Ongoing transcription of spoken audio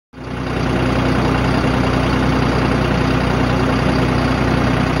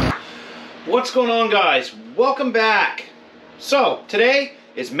What's going on, guys? Welcome back. So today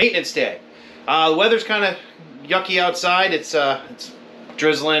is maintenance day. The weather's kind of yucky outside. It's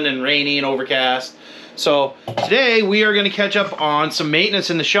drizzling and rainy and overcast. So today we are going to catch up on some maintenance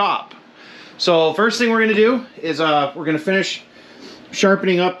in the shop. So first thing we're going to do is we're going to finish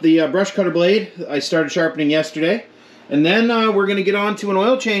sharpening up the brush cutter blade. I started sharpening yesterday, and then we're going to get on to an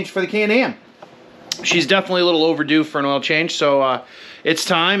oil change for the Can-Am. She's definitely a little overdue for an oil change, so it's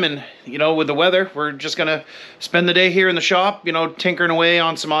time. And you know, with the weather, we're just gonna spend the day here in the shop, you know, tinkering away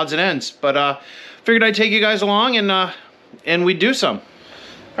on some odds and ends. But figured I'd take you guys along and we'd do some.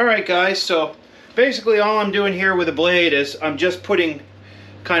 All right, guys. So basically, all I'm doing here with the blade is I'm just putting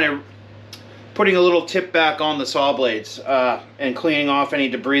a little tip back on the saw blades and cleaning off any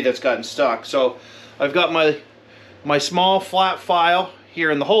debris that's gotten stuck. So I've got my small flat file here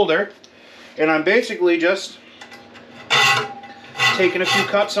in the holder. And I'm basically just taking a few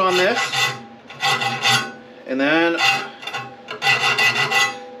cuts on this, and then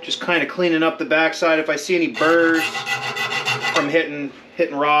just kind of cleaning up the backside. If I see any burrs from hitting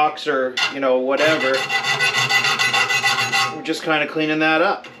rocks or, you know, whatever, we're just kind of cleaning that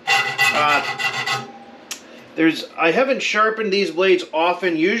up. I haven't sharpened these blades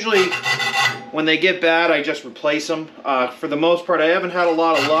often. Usually when they get bad, I just replace them. For the most part, I haven't had a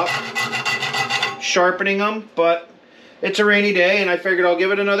lot of luck sharpening them, but it's a rainy day and I figured I'll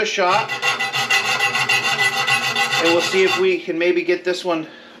give it another shot, and we'll see if we can maybe get this one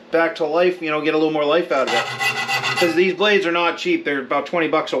back to life, you know, get a little more life out of it, because these blades are not cheap. They're about 20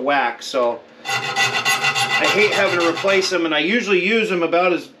 bucks a whack, so I hate having to replace them, and I usually use them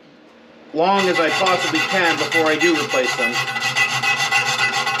about as long as I possibly can before I do replace them.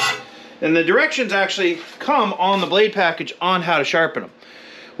 And the directions actually come on the blade package on how to sharpen them,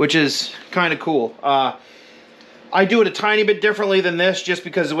 which is kind of cool. I do it a tiny bit differently than this, just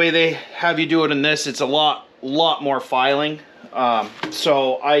because the way they have you do it in this, it's a lot more filing.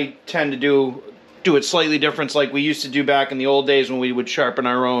 So I tend to do it slightly different, like we used to do back in the old days when we would sharpen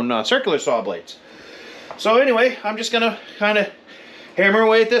our own circular saw blades. So anyway, I'm just gonna kind of hammer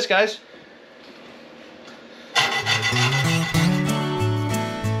away at this, guys.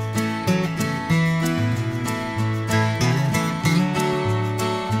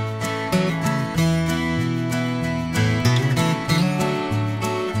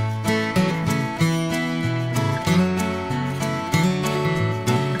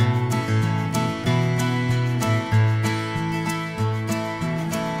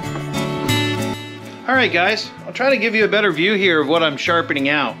 Alright, guys, I'll try to give you a better view here of what I'm sharpening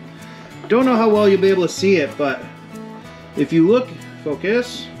out. Don't know how well you'll be able to see it, but if you look,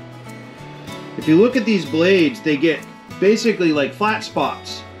 focus, if you look at these blades, they get basically like flat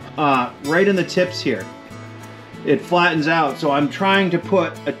spots right in the tips here. It flattens out, so I'm trying to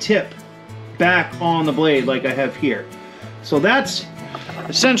put a tip back on the blade like I have here. So that's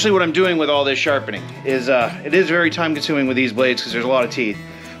essentially what I'm doing with all this sharpening. It is very time consuming with these blades because there's a lot of teeth.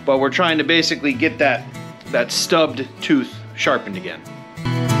 But we're trying to basically get that stubbed tooth sharpened again.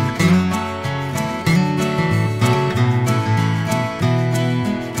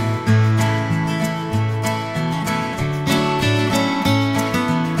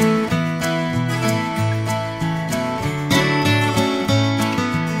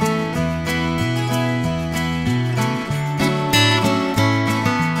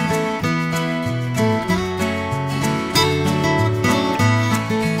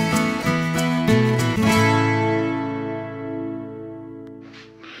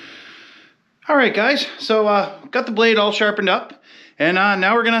 Alright, guys, so got the blade all sharpened up, and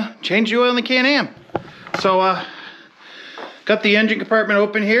now we're gonna change the oil in the Can-Am. So got the engine compartment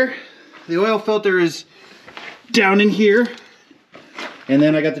open here. The oil filter is down in here, and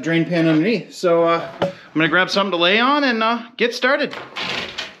then I got the drain pan underneath. So I'm gonna grab something to lay on and get started.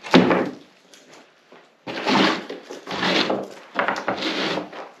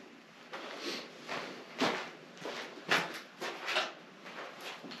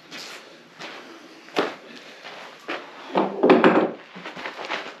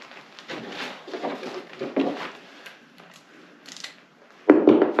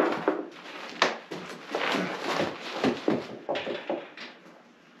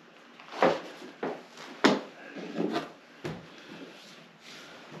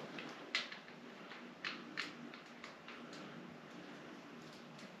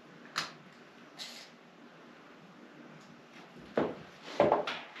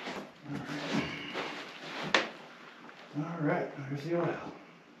 All right, there's the oil.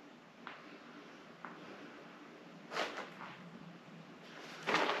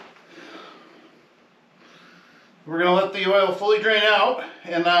 We're going to let the oil fully drain out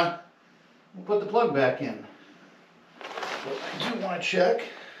and we'll put the plug back in. But I do want to check.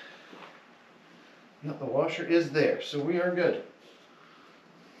 Yep, the washer is there, so we are good.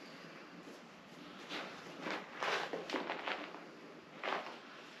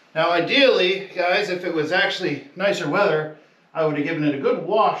 Now ideally, guys, if it was actually nicer weather, I would have given it a good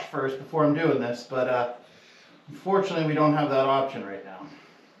wash first before I'm doing this, but unfortunately we don't have that option right now.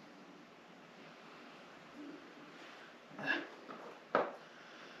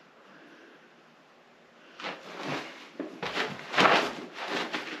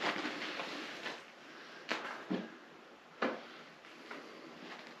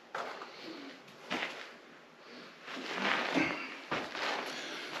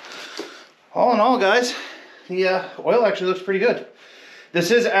 All in all, guys, the oil actually looks pretty good.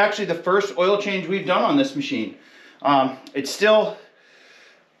 This is actually the first oil change we've done on this machine. It's still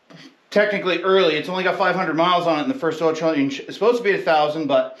technically early. It's only got 500 miles on it, and the first oil change is supposed to be 1,000,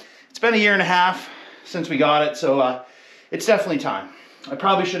 but it's been a year and a half since we got it, so it's definitely time. I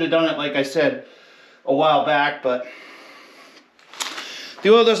probably should have done it, like I said, a while back, but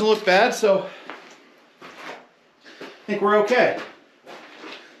the oil doesn't look bad, so I think we're okay.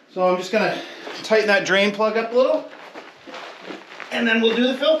 So I'm just gonna tighten that drain plug up a little, and then we'll do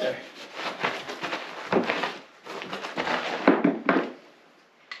the filter.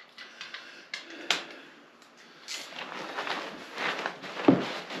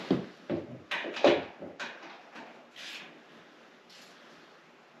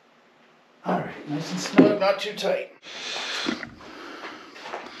 All right, nice and snug, not too tight.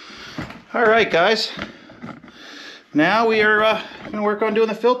 All right, guys. Now we are going to work on doing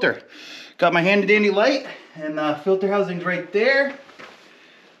the filter. Got my handy dandy light, and the filter housing's right there.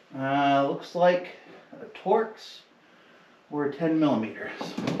 Looks like a Torx or a 10 millimeter.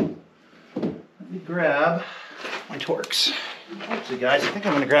 So let me grab my Torx. Actually, guys, I think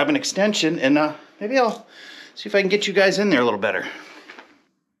I'm going to grab an extension, and maybe I'll see if I can get you guys in there a little better.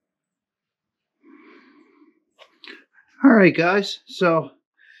 All right, guys, so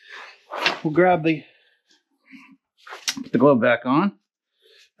we'll grab the glove back on.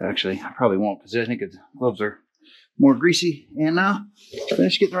 Actually, I probably won't, because I think the gloves are more greasy. And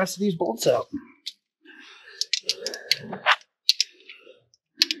finish getting the rest of these bolts out.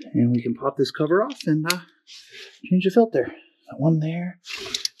 And we can pop this cover off and change the filter. Got one there.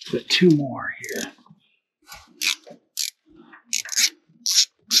 Got two more here.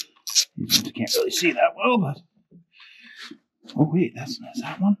 You can't really see that well, but oh wait, is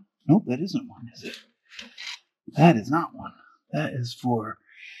that one? Nope, that isn't one, is it? That is not one. That is for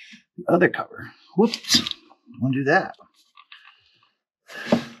the other cover. Whoops. I want to do that.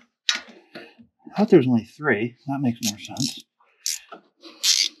 I thought there was only three. That makes more sense.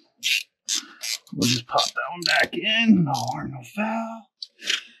 We'll just pop that one back in. No harm, no foul.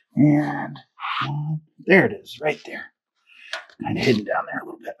 And one. There it is, right there. Kind of hidden down there a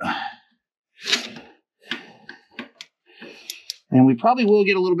little bit. And we probably will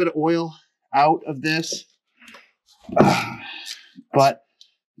get a little bit of oil out of this. But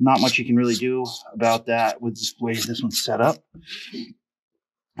not much you can really do about that with the way this one's set up.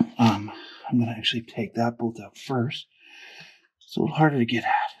 I'm going to actually take that bolt out first. It's a little harder to get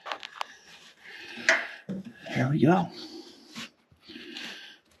at. There we go.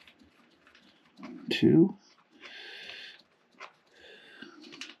 2.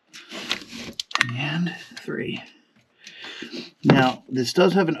 And 3. Now, this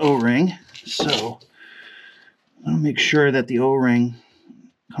does have an O-ring, so I'm going to make sure that the O-ring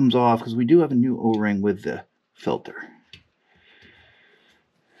comes off, because we do have a new O-ring with the filter.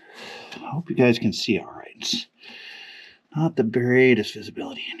 I hope you guys can see all right. It's not the greatest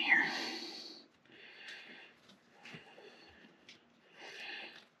visibility in here.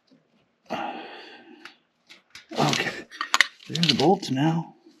 Okay, there's the bolts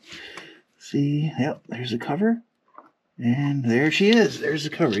now. See, yep, there's the cover. And there she is. There's the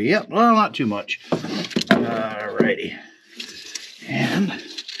cover. Yep, well, not too much. Alrighty. And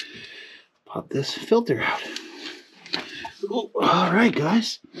pop this filter out. Ooh, all right,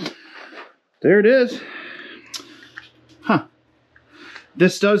 guys. There it is. Huh.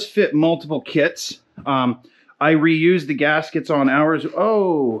 This does fit multiple kits. I reused the gaskets on ours.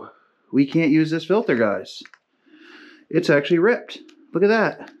 Oh, we can't use this filter, guys. It's actually ripped. Look at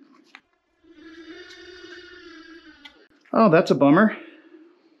that. Oh, that's a bummer.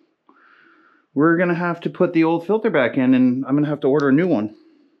 We're going to have to put the old filter back in, and I'm going to have to order a new one,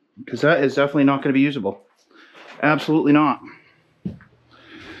 because that is definitely not going to be usable. Absolutely not.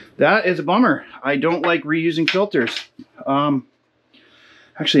 That is a bummer. I don't like reusing filters.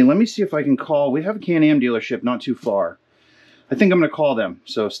 Actually, let me see if I can call. We have a Can-Am dealership not too far. I think I'm going to call them.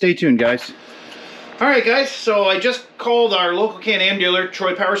 So stay tuned, guys. All right, guys. So I just called our local Can-Am dealer,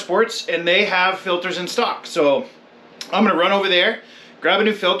 Troy Power Sports, and they have filters in stock. So I'm going to run over there, grab a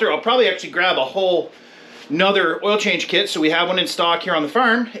new filter. I'll probably actually grab a whole another oil change kit so we have one in stock here on the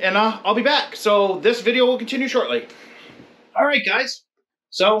farm, and I'll be back. So this video will continue shortly. All right, guys.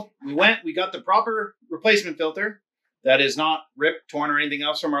 So we got the proper replacement filter that is not ripped, torn, or anything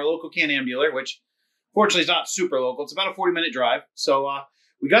else from our local Can-Am dealer, which fortunately is not super local. It's about a 40-minute drive. So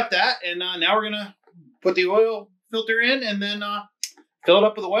we got that, and now we're gonna put the oil filter in and then fill it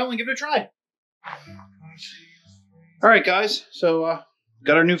up with oil and give it a try. All right, guys. So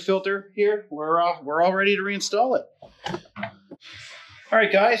got our new filter here. We're all ready to reinstall it. All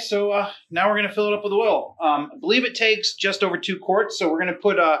right, guys. So now we're gonna fill it up with oil. I believe it takes just over 2 quarts. So we're gonna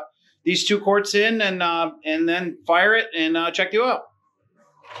put these 2 quarts in and then fire it and check the oil.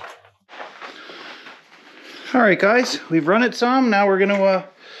 All right, guys. We've run it some. Now we're gonna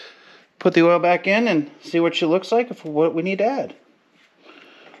put the oil back in and see what she looks like, for what we need to add.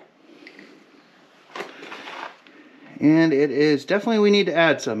 And it is definitely, we need to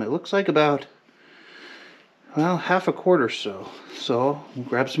add some. It looks like about, well, half a quart or so. So we'll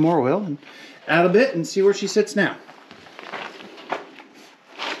grab some more oil and add a bit and see where she sits now. All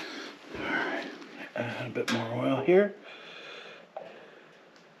right, add a bit more oil here.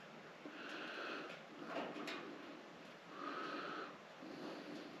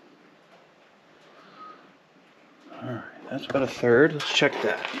 All right, that's about a third. Let's check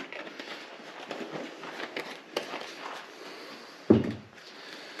that.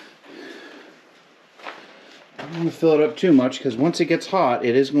 I don't want to fill it up too much because once it gets hot,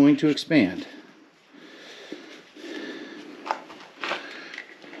 it is going to expand.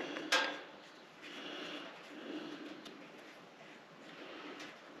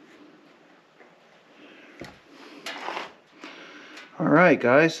 All right,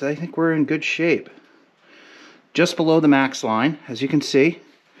 guys, I think we're in good shape. Just below the max line, as you can see.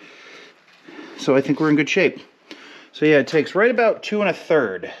 So I think we're in good shape. So yeah, it takes right about 2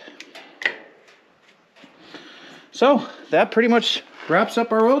 1/3. So that pretty much wraps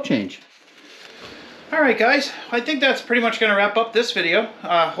up our oil change. All right, guys, I think that's pretty much going to wrap up this video.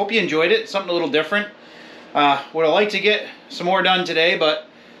 Hope you enjoyed it. Something a little different. Would have liked to get some more done today, but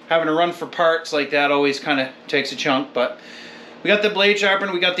having to run for parts like that always kind of takes a chunk. But we got the blade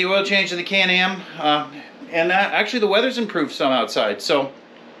sharpened, we got the oil change of the Can-Am, and actually the weather's improved some outside. So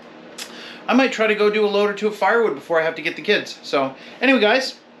I might try to go do a load or 2 of firewood before I have to get the kids. So anyway,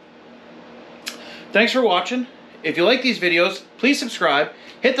 guys, thanks for watching. If you like these videos, please subscribe,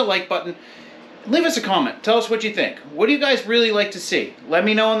 hit the like button, leave us a comment. Tell us what you think. What do you guys really like to see? Let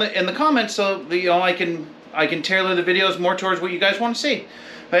me know in the comments so that, I can tailor the videos more towards what you guys want to see.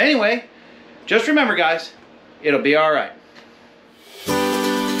 But anyway, just remember, guys, it'll be all right.